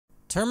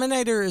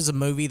Terminator is a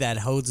movie that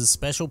holds a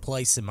special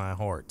place in my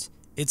heart.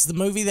 It's the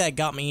movie that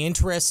got me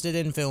interested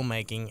in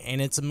filmmaking,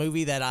 and it's a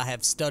movie that I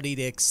have studied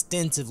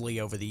extensively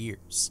over the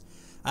years.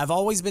 I've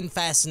always been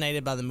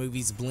fascinated by the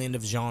movie's blend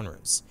of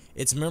genres,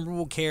 its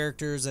memorable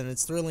characters, and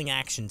its thrilling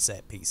action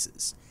set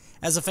pieces.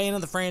 As a fan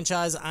of the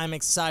franchise, I'm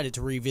excited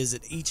to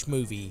revisit each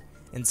movie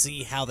and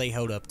see how they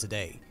hold up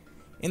today.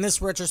 In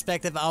this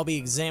retrospective, I'll be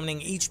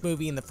examining each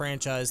movie in the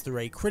franchise through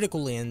a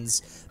critical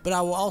lens, but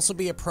I will also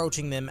be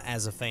approaching them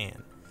as a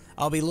fan.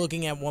 I'll be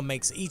looking at what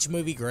makes each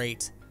movie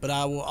great, but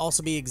I will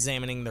also be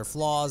examining their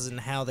flaws and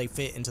how they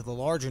fit into the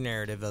larger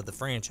narrative of the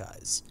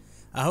franchise.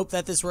 I hope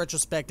that this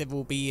retrospective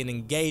will be an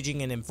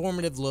engaging and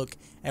informative look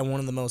at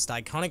one of the most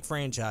iconic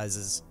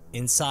franchises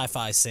in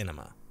sci-fi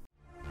cinema.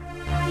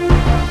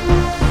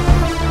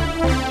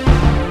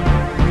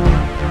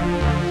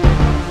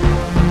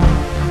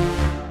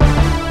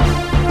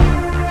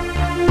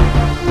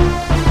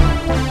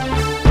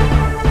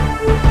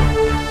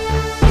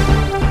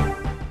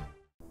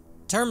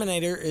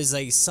 Terminator is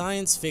a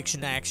science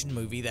fiction action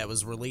movie that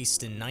was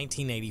released in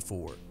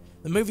 1984.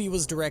 The movie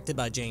was directed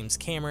by James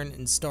Cameron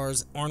and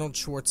stars Arnold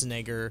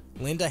Schwarzenegger,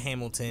 Linda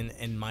Hamilton,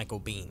 and Michael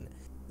Biehn.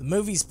 The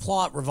movie's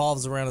plot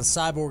revolves around a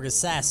cyborg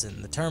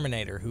assassin, the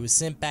Terminator, who is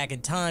sent back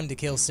in time to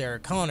kill Sarah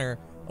Connor,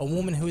 a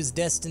woman who is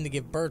destined to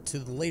give birth to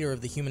the leader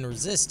of the human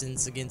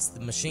resistance against the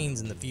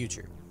machines in the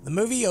future. The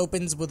movie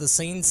opens with a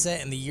scene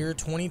set in the year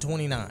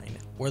 2029,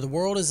 where the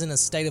world is in a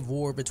state of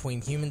war between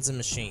humans and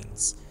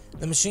machines.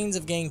 The machines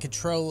have gained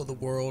control of the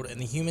world and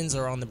the humans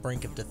are on the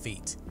brink of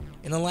defeat.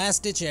 In a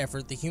last-ditch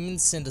effort, the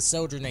humans send a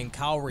soldier named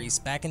Kyle Reese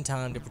back in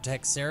time to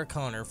protect Sarah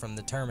Connor from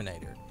the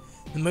Terminator.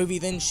 The movie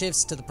then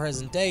shifts to the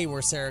present day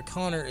where Sarah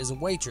Connor is a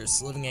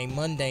waitress living a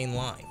mundane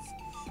life.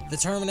 The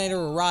Terminator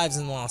arrives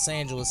in Los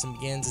Angeles and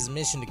begins his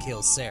mission to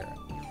kill Sarah.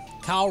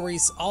 Kyle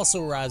Reese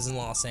also arrives in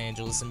Los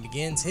Angeles and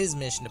begins his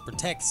mission to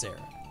protect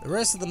Sarah. The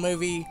rest of the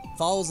movie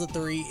follows the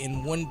three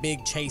in one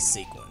big chase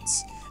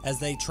sequence as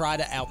they try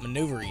to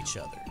outmaneuver each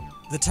other.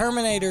 The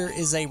Terminator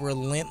is a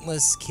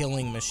relentless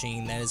killing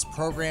machine that is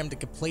programmed to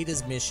complete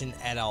his mission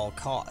at all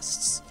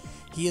costs.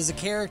 He is a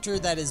character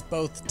that is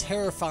both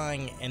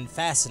terrifying and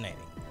fascinating.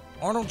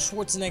 Arnold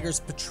Schwarzenegger's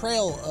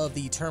portrayal of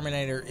the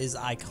Terminator is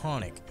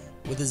iconic,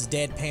 with his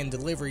deadpan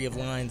delivery of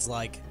lines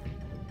like,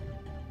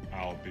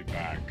 "I'll be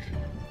back,"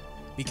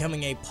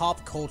 becoming a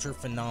pop culture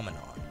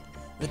phenomenon.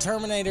 The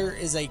Terminator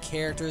is a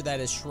character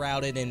that is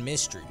shrouded in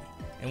mystery,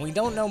 and we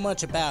don't know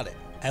much about it.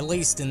 At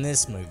least in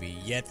this movie,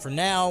 yet for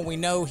now we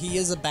know he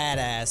is a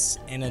badass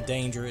and a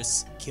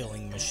dangerous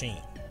killing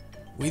machine.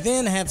 We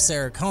then have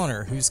Sarah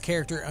Connor, whose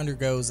character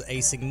undergoes a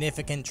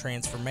significant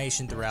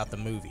transformation throughout the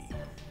movie.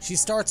 She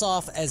starts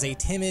off as a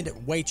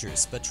timid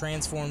waitress but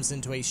transforms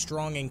into a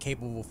strong and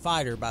capable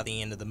fighter by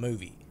the end of the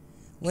movie.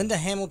 Linda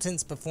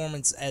Hamilton's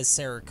performance as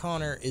Sarah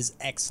Connor is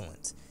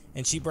excellent,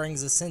 and she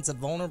brings a sense of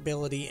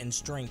vulnerability and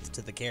strength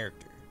to the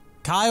character.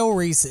 Kyle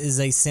Reese is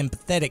a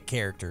sympathetic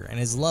character, and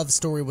his love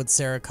story with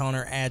Sarah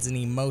Connor adds an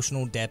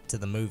emotional depth to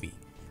the movie.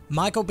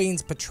 Michael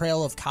Biehn's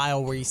portrayal of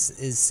Kyle Reese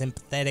is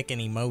sympathetic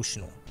and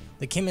emotional.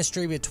 The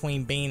chemistry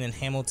between Biehn and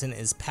Hamilton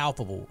is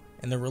palpable,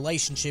 and the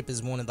relationship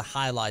is one of the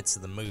highlights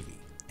of the movie.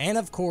 And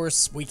of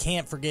course, we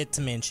can't forget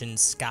to mention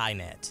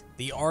Skynet,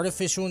 the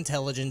artificial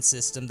intelligence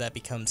system that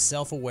becomes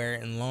self-aware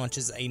and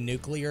launches a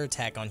nuclear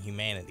attack on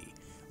humanity,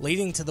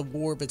 leading to the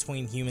war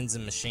between humans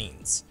and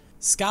machines.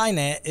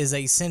 Skynet is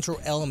a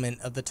central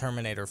element of the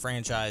Terminator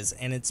franchise,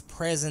 and its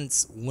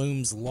presence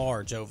looms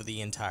large over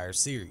the entire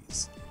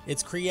series.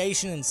 Its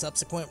creation and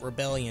subsequent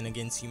rebellion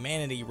against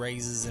humanity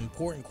raises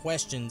important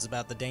questions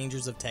about the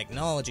dangers of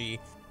technology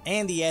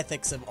and the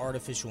ethics of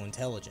artificial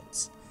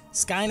intelligence.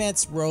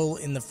 Skynet's role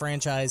in the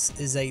franchise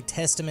is a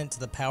testament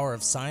to the power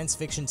of science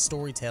fiction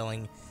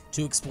storytelling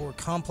to explore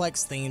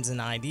complex themes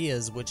and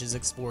ideas, which is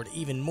explored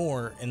even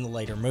more in the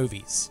later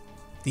movies.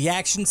 The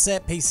action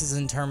set pieces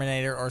in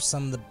Terminator are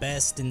some of the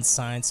best in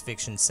science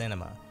fiction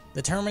cinema.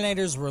 The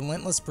Terminator's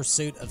relentless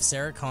pursuit of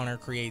Sarah Connor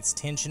creates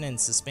tension and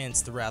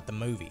suspense throughout the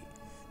movie.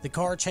 The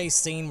car chase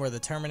scene where the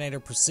Terminator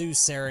pursues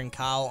Sarah and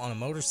Kyle on a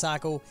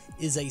motorcycle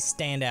is a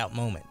standout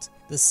moment.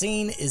 The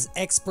scene is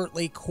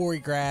expertly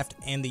choreographed,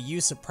 and the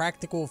use of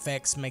practical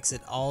effects makes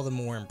it all the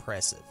more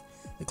impressive.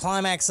 The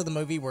climax of the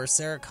movie, where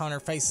Sarah Connor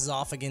faces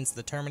off against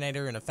the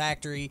Terminator in a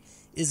factory,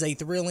 is a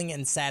thrilling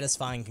and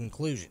satisfying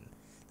conclusion.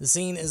 The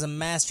scene is a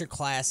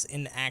masterclass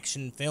in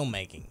action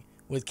filmmaking,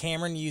 with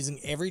Cameron using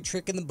every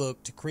trick in the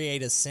book to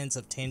create a sense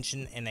of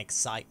tension and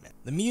excitement.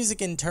 The music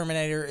in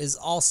Terminator is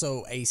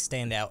also a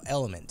standout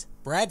element.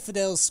 Brad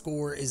Fiddel's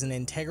score is an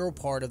integral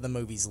part of the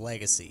movie's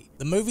legacy.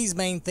 The movie's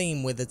main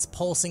theme, with its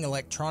pulsing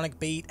electronic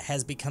beat,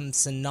 has become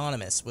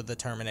synonymous with the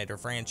Terminator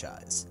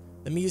franchise.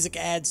 The music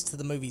adds to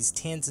the movie's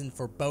tense and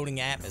foreboding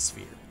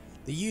atmosphere.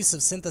 The use of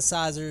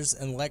synthesizers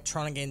and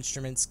electronic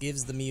instruments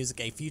gives the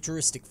music a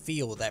futuristic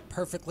feel that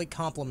perfectly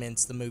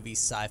complements the movie's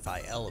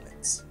sci-fi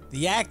elements.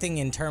 The acting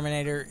in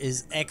Terminator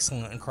is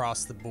excellent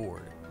across the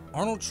board.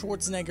 Arnold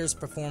Schwarzenegger's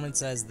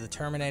performance as the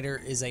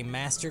Terminator is a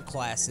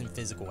masterclass in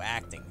physical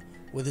acting,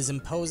 with his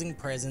imposing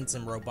presence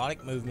and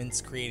robotic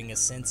movements creating a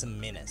sense of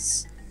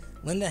menace.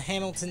 Linda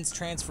Hamilton's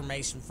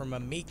transformation from a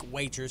meek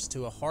waitress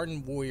to a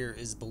hardened warrior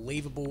is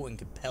believable and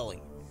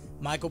compelling.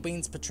 Michael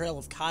Biehn's portrayal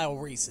of Kyle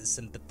Reese is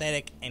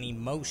sympathetic and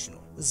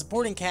emotional. The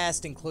supporting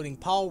cast, including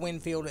Paul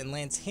Winfield and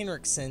Lance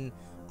Henriksen,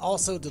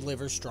 also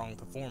delivers strong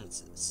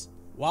performances.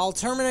 While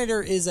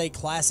Terminator is a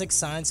classic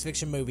science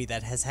fiction movie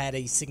that has had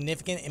a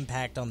significant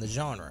impact on the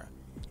genre,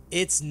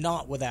 it's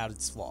not without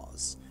its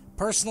flaws.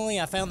 Personally,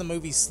 I found the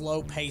movie's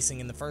slow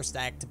pacing in the first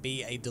act to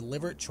be a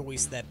deliberate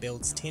choice that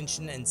builds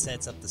tension and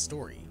sets up the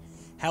story.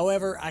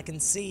 However, I can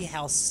see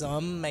how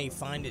some may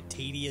find it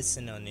tedious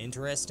and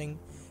uninteresting.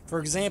 For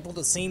example,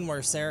 the scene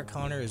where Sarah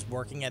Connor is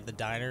working at the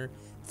diner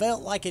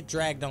felt like it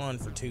dragged on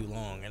for too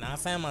long, and I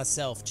found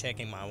myself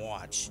checking my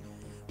watch.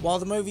 While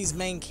the movie's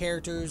main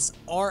characters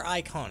are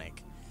iconic,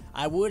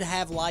 I would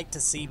have liked to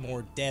see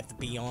more depth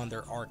beyond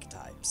their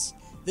archetypes.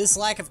 This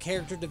lack of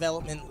character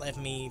development left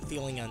me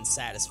feeling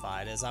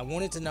unsatisfied, as I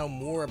wanted to know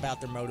more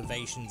about their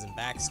motivations and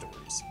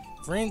backstories.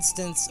 For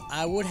instance,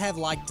 I would have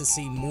liked to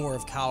see more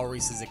of Kyle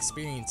Reese's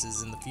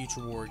experiences in the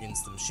future war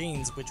against the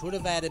machines, which would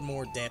have added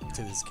more depth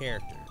to his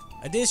character.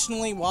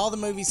 Additionally, while the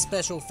movie's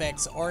special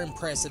effects are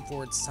impressive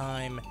for its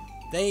time,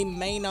 they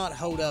may not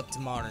hold up to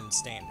modern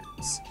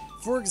standards.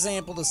 For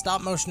example, the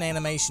stop-motion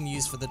animation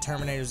used for the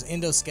Terminator's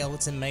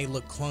endoskeleton may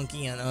look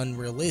clunky and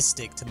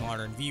unrealistic to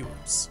modern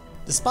viewers.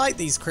 Despite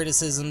these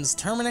criticisms,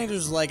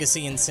 Terminator's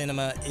legacy in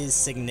cinema is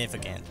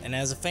significant, and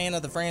as a fan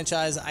of the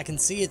franchise, I can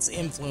see its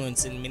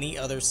influence in many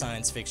other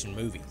science fiction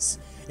movies.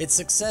 Its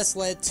success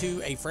led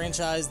to a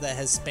franchise that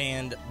has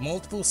spanned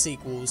multiple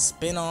sequels,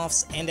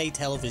 spin-offs, and a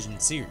television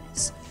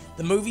series.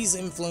 The movie's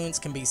influence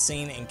can be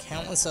seen in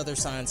countless other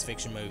science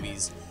fiction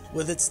movies,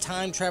 with its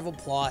time travel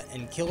plot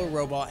and killer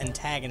robot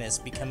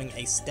antagonist becoming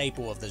a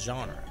staple of the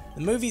genre.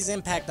 The movie's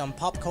impact on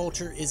pop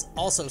culture is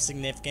also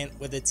significant,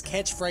 with its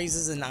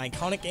catchphrases and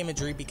iconic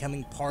imagery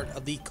becoming part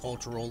of the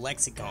cultural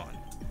lexicon.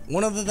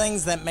 One of the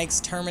things that makes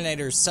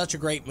Terminator such a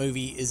great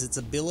movie is its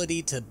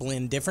ability to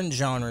blend different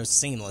genres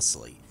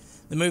seamlessly.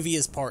 The movie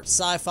is part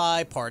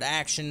sci-fi, part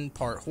action,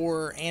 part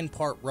horror, and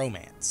part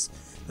romance.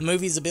 The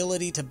movie's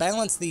ability to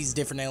balance these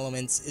different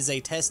elements is a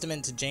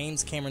testament to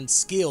James Cameron's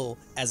skill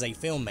as a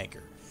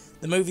filmmaker.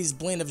 The movie's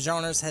blend of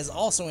genres has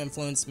also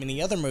influenced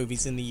many other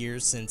movies in the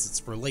years since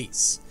its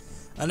release.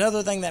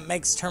 Another thing that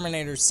makes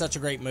Terminator such a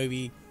great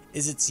movie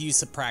is its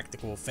use of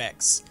practical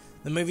effects.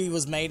 The movie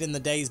was made in the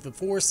days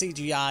before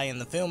CGI, and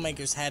the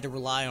filmmakers had to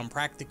rely on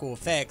practical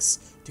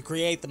effects to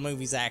create the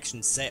movie's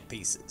action set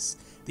pieces.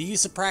 The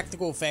use of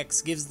practical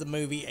effects gives the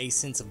movie a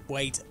sense of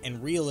weight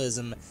and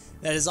realism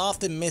that is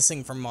often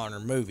missing from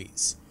modern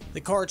movies.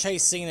 The car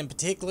chase scene in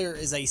particular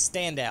is a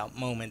standout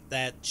moment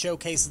that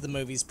showcases the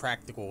movie's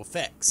practical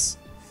effects.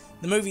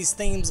 The movie's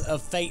themes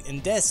of fate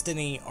and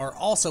destiny are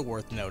also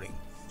worth noting.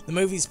 The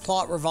movie's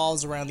plot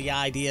revolves around the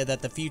idea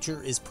that the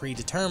future is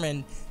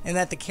predetermined and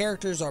that the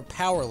characters are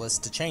powerless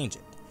to change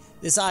it.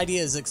 This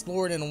idea is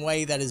explored in a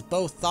way that is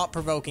both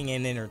thought-provoking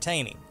and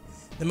entertaining.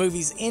 The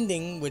movie's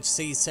ending, which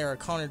sees Sarah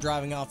Connor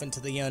driving off into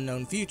the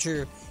unknown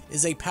future,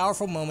 is a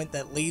powerful moment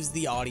that leaves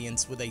the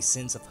audience with a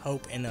sense of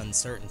hope and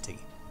uncertainty.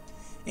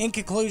 In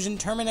conclusion,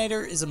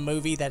 Terminator is a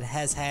movie that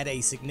has had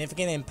a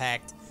significant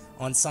impact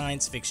on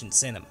science fiction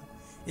cinema.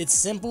 Its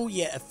simple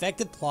yet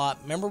effective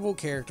plot, memorable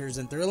characters,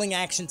 and thrilling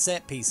action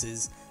set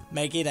pieces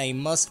make it a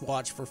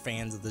must-watch for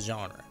fans of the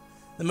genre.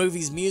 The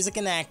movie's music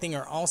and acting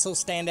are also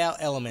standout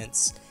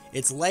elements,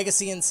 its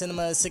legacy in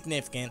cinema is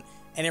significant,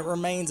 and it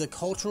remains a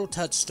cultural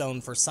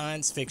touchstone for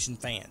science fiction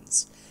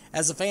fans.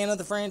 As a fan of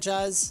the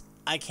franchise,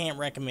 I can't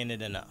recommend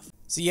it enough.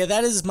 So yeah,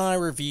 that is my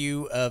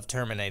review of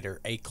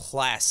Terminator, a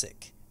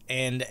classic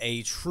and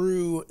a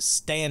true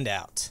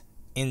standout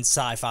in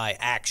sci-fi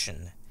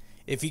action.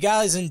 If you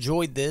guys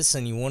enjoyed this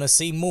and you want to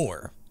see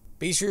more,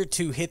 be sure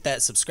to hit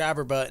that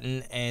subscriber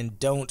button and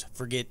don't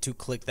forget to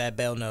click that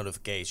bell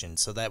notification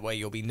so that way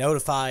you'll be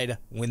notified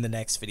when the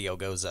next video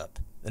goes up.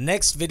 The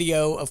next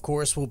video, of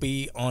course, will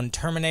be on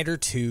Terminator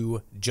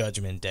 2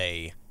 Judgment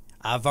Day.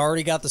 I've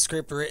already got the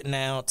script written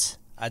out.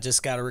 I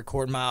just got to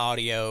record my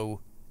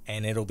audio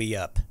and it'll be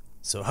up.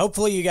 So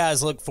hopefully you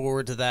guys look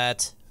forward to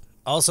that.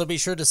 Also, be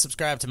sure to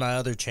subscribe to my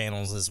other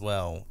channels as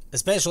well,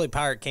 especially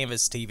Pirate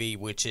Canvas TV,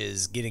 which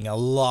is getting a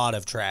lot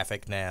of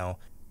traffic now,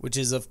 which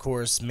is, of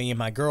course, me and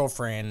my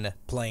girlfriend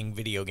playing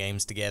video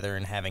games together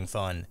and having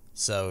fun.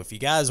 So if you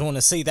guys want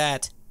to see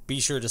that, be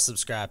sure to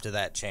subscribe to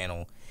that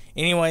channel.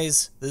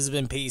 Anyways, this has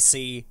been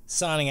PC,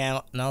 signing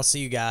out, and I'll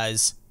see you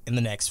guys in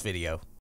the next video.